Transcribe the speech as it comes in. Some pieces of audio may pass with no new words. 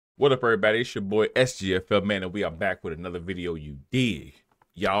What up, everybody? It's your boy SGFL, man, and we are back with another video. You dig?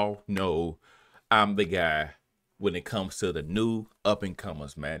 Y'all know I'm the guy when it comes to the new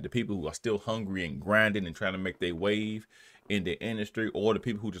up-and-comers, man. The people who are still hungry and grinding and trying to make their wave in the industry, or the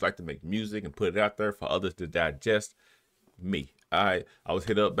people who just like to make music and put it out there for others to digest. Me. I was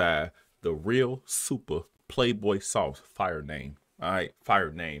hit up by the real Supah Playboy Sauce, fire name. All right, fire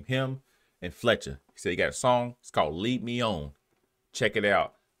name. Him and Fletcher. He said he got a song. It's called Lead Me On. Check it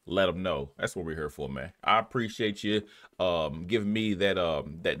out. Let them know. That's what we're here for, man. I appreciate you giving me that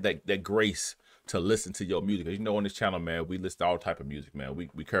that grace to listen to your music. As you know, on this channel, man, we listen to all type of music, man. We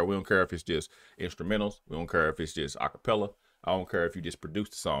don't care if it's just instrumentals. We don't care if it's just acapella. I don't care if you just produce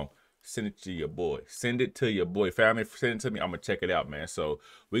the song. Send it to your boy. Send it to your boy. Family, send it to me. I'm gonna check it out, man. So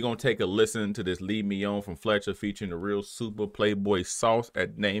we're gonna take a listen to this Lead Me On from Fletcher featuring the real Supah Playboy Sauce.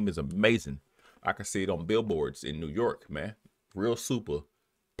 That name is amazing. I can see it on billboards in New York, man. Real Supah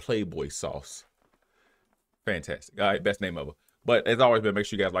Playboy Sauce. Fantastic. All right, best name ever. But as always, man, make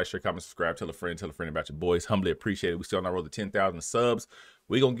sure you guys like, share, comment, subscribe, tell a friend about your boys. Humbly appreciate it. We still on our road to 10,000 subs.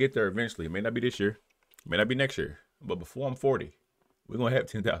 We're gonna get there eventually. It may not be this year, it may not be next year, but before I'm 40, we're gonna have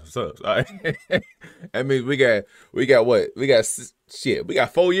 10,000 subs. All right. I mean, we got what? We got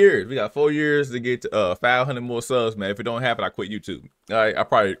 4 years. We got 4 years to get to 500 more subs, man. If it don't happen, I quit YouTube. All right, I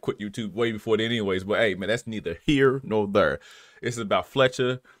probably quit YouTube way before then anyways, but hey, man, that's neither here nor there. This is about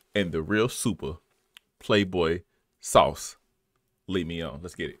Fletcher and the real Supah Playboy Sauce. Lead Me On.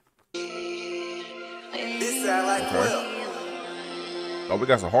 Let's get it. This sound like Okay. Oh, we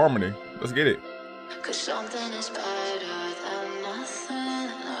got some harmony. Let's get it.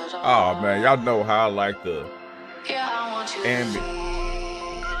 Oh man, y'all know how I like the ambient.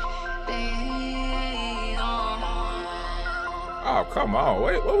 Oh, come on.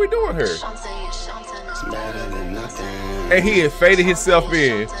 Wait, what are we doing here? And he had faded himself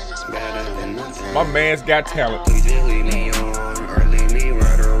in. My man's got talent.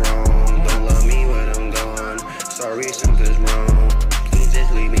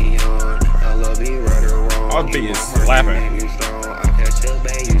 I'll be slapping.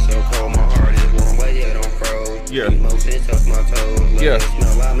 Yeah. Yeah.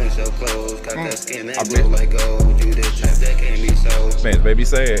 Man, baby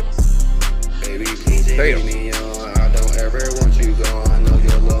sad. Baby, please leave me on. I don't ever want you gone. I know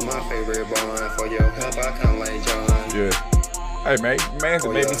you'll love my favorite bond. For your help, I come like John. Yeah. Hey, man, man's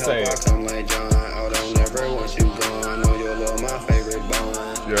made me sad. I come like John. I don't ever want you gone. I know you'll love my favorite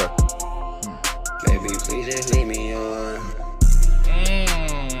bond. Yeah. Baby, please just leave me on.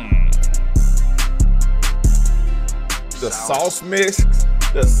 The sauce mix.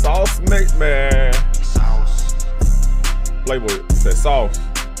 The sauce mix, man. Sauce. Playboy, that sauce.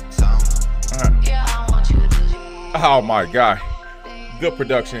 Oh my God. Good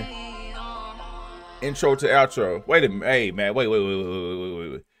production. Intro to outro. Wait a minute. Hey man, wait.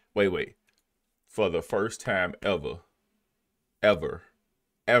 For the first time ever on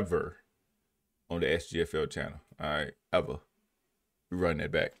the SGFL channel. Alright, ever. We run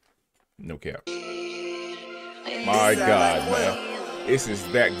that back. No cap. My God, man. This is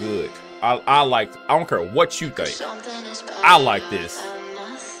that good. I don't care what you think. I like this.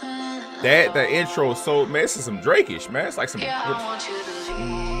 That intro is so, man, this is some Drake-ish, man. It's like some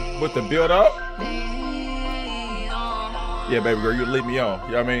with the build up. Yeah, baby girl, you leave me on.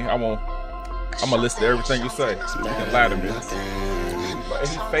 You know what I mean? I'm gonna listen to everything you say. You can lie to me. But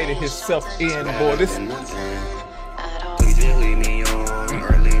he faded himself in, boy. This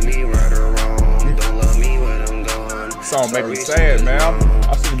song make me sad, man.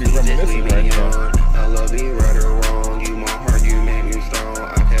 I should be reminiscing right now. I love you right or wrong. You my heart, you make me strong.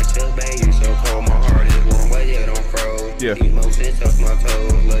 I can't chill, babe, you so cold. My heart is warm, but you don't froze. Yeah. Emotions touch my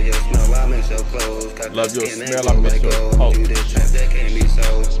toes. Love your smell, I miss your clothes. Got love your skin smell, I miss your clothes. You this trap that can't be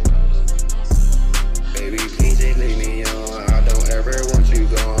sold. Baby, please just leave me on. I don't ever want you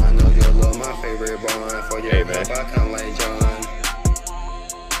gone. I know you'll love my favorite bond. For your help, I come like John.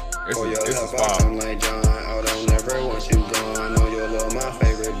 For your help, I come like John. I don't ever want you gone. I know you'll love my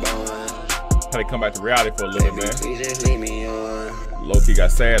favorite bond. How they come back to reality for a little bit, man. Please just leave me on. Low-key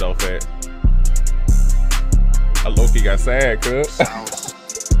got sad off that. I low-key got sad, cuz.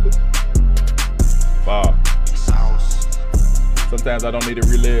 Wow. Sometimes I don't need to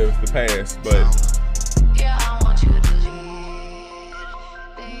relive the past, but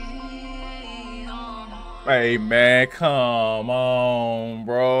hey man, come on,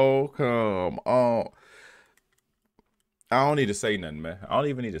 bro. Come on. I don't need to say nothing, man. I don't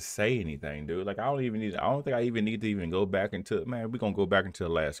even need to say anything, dude. Like I don't think I even need to even go back into, man, we're gonna go back into the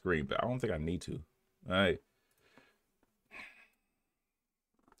last screen, but I don't think I need to. All right.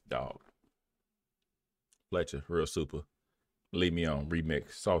 Dog. Fletcher, real super. Leave Me On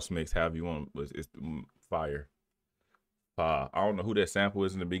remix, sauce mix, however you want. It's fire. I don't know who that sample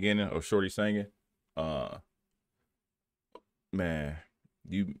is in the beginning of Shorty singing. Man,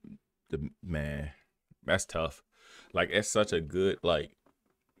 man, that's tough. Like, it's such a good like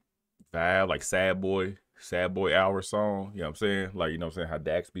vibe, like sad boy hour song. You know what I'm saying? Like, you know what I'm saying? How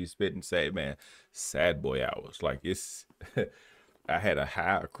Dax be spitting sad boy hours. Like, it's I had a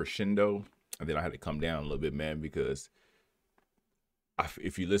high crescendo, and then I had to come down a little bit, man, because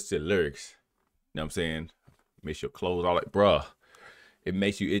if you listen to the lyrics, you know what I'm saying? Makes your clothes all like, bruh. It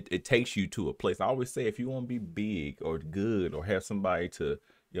makes you, it takes you to a place. I always say, if you want to be big or good or have somebody to, you know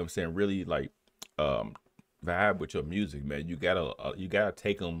what I'm saying, really like vibe with your music, man, you gotta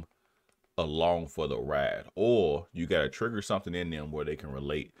take them along for the ride, or you gotta trigger something in them where they can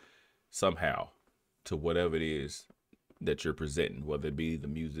relate somehow to whatever it is that you're presenting, whether it be the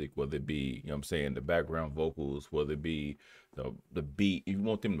music, whether it be, you know what I'm saying, the background vocals, whether it be the beat. You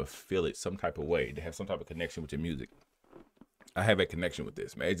want them to feel it some type of way, to have some type of connection with your music. I have a connection with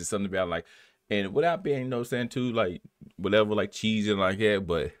this, man. It's just something about like, and without being, you know what I'm saying, too, like, whatever, like cheesy like that,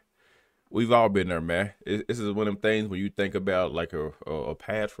 but we've all been there, man. This is one of them things when you think about like a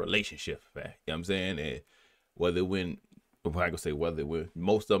past relationship, man. You know what I'm saying? And whether when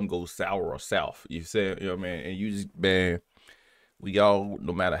most of them go sour or south, you say, you know what I mean? And you just, man, we all,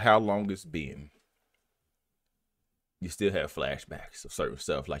 no matter how long it's been, you still have flashbacks of certain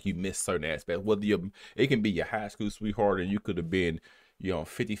stuff. Like, you miss certain aspects. It can be your high school sweetheart, and you could have been, you know,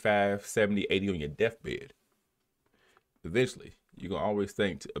 55, 70, 80 on your deathbed. Eventually, you're going to always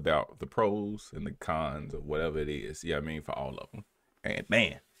think about the pros and the cons of whatever it is, you know what I mean, for all of them. And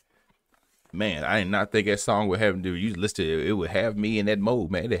man, I did not think that song would have to, you listen to it, it would have me in that mode,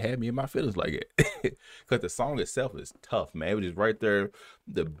 man. It had me in my feelings like it. Because the song itself is tough, man. It was just right there.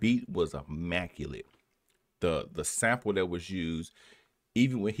 The beat was immaculate. The sample that was used,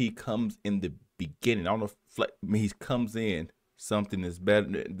 even when he comes in the beginning, I don't know if he comes in, something is better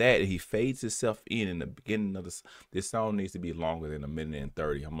than that. He fades himself in the beginning of this song needs to be longer than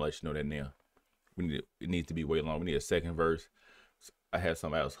 1:30. I'm gonna let you know that now. It needs to be way long. We need a second verse. I had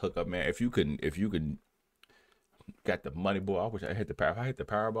somebody else hook up, man. If you can got the money, boy. I wish I hit the power. If I hit the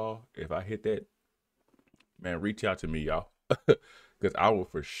Powerball, if I hit that, man, reach out to me, y'all, because I will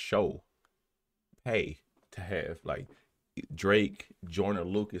for sure pay to have like Drake, Joyner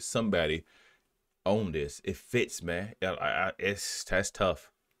Lucas, somebody own this. It fits, man. That's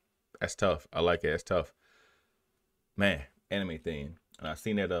tough. That's tough. I like it. That's tough, man. Anime thing, and I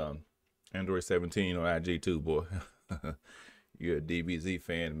seen that Android 17 on IG too, boy. You're a DBZ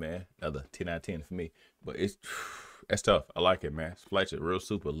fan, man. Another 10 out of 10 for me. But that's tough. I like it, man. Fletcher, real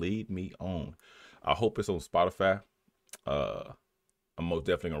super. Lead Me On. I hope it's on Spotify. I'm most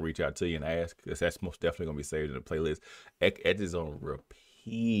definitely gonna reach out to you and ask, because that's most definitely gonna be saved in the playlist. It is on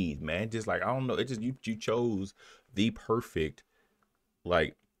repeat, man. Just like, I don't know, it just you chose the perfect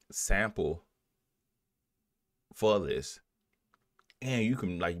like sample for this. And you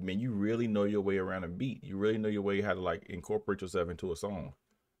can, like, man, you really know your way around a beat. You really know your way how to like incorporate yourself into a song.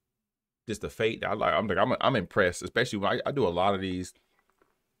 Just the fate. I'm impressed, especially when I do a lot of these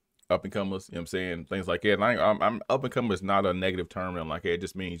up and comers, you know what I'm saying, things like that. And I'm up and comer is not a negative term, and like, it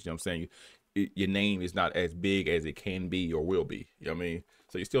just means, you know what I'm saying, your name is not as big as it can be or will be. You know what I mean?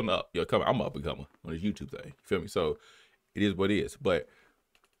 So you're still not you're coming. I'm up and comer on this YouTube thing. You feel me? So it is what it is. But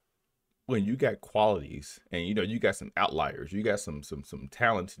when you got qualities, and you know you got some outliers, you got some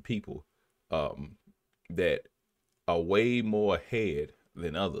talented people that are way more ahead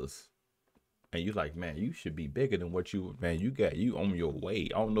than others, and you like, man, you should be bigger than what you on your way.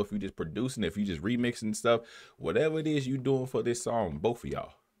 I don't know if you just producing, if you just remixing stuff, whatever it is you doing for this song, both of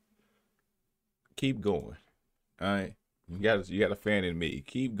y'all, keep going. All right, you got a fan in me.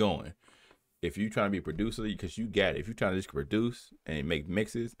 Keep going. If you trying to be a producer, because you got it. If you trying to just produce and make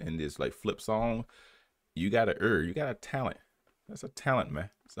mixes and just like flip song, you got a talent. That's a talent,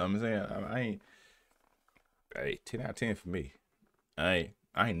 man. So I'm saying, I ain't, hey, 10 out of 10 for me. I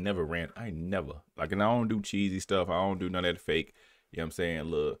ain't never like, and I don't do cheesy stuff. I don't do none of that fake. You know what I'm saying?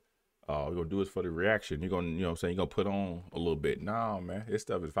 Look, we're gonna do this for the reaction. You're gonna, you know what I'm saying, you're gonna put on a little bit. Nah, man, this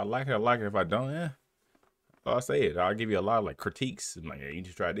stuff, if I like it, I like it. If I don't, yeah, I'll say it. I'll give you a lot of like critiques. I'm like, hey, you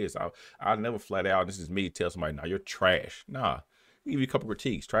just try this. I'll never flat out, this is me, tell somebody, nah, you're trash. Nah, I'll give you a couple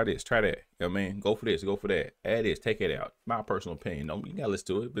critiques. Try this, try that. You know what I mean? Go for this, go for that. Add this, take it out. My personal opinion. No, you gotta listen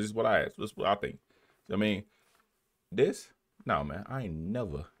to it, but this is what this is what I think. You know what I mean? This, no, man, I ain't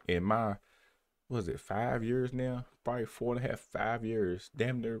never in my, what is it, 5 years now? Probably 4.5, 5 years.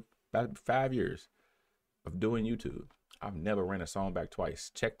 Damn near about 5 years. of doing YouTube. I've never ran a song back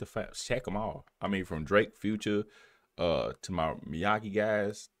twice. Check them all. I mean, from Drake, Future, to my Miyagi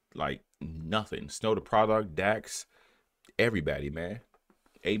guys, like nothing. Snow the Product, Dax, everybody, man.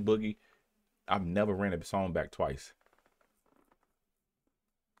 A Boogie. I've never ran a song back twice.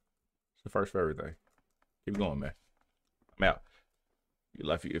 It's the first for everything. Keep going, man. I'm out.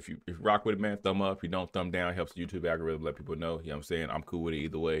 If you rock with it, man, thumb up. If you don't, thumb down. Helps the YouTube algorithm let people know. You know what I'm saying? I'm cool with it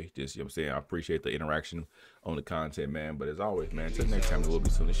either way. Just, you know what I'm saying? I appreciate the interaction on the content, man. But as always, man, until next time, it will be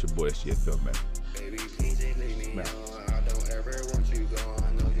soon. It's your boy, SGFL, man. I'm out.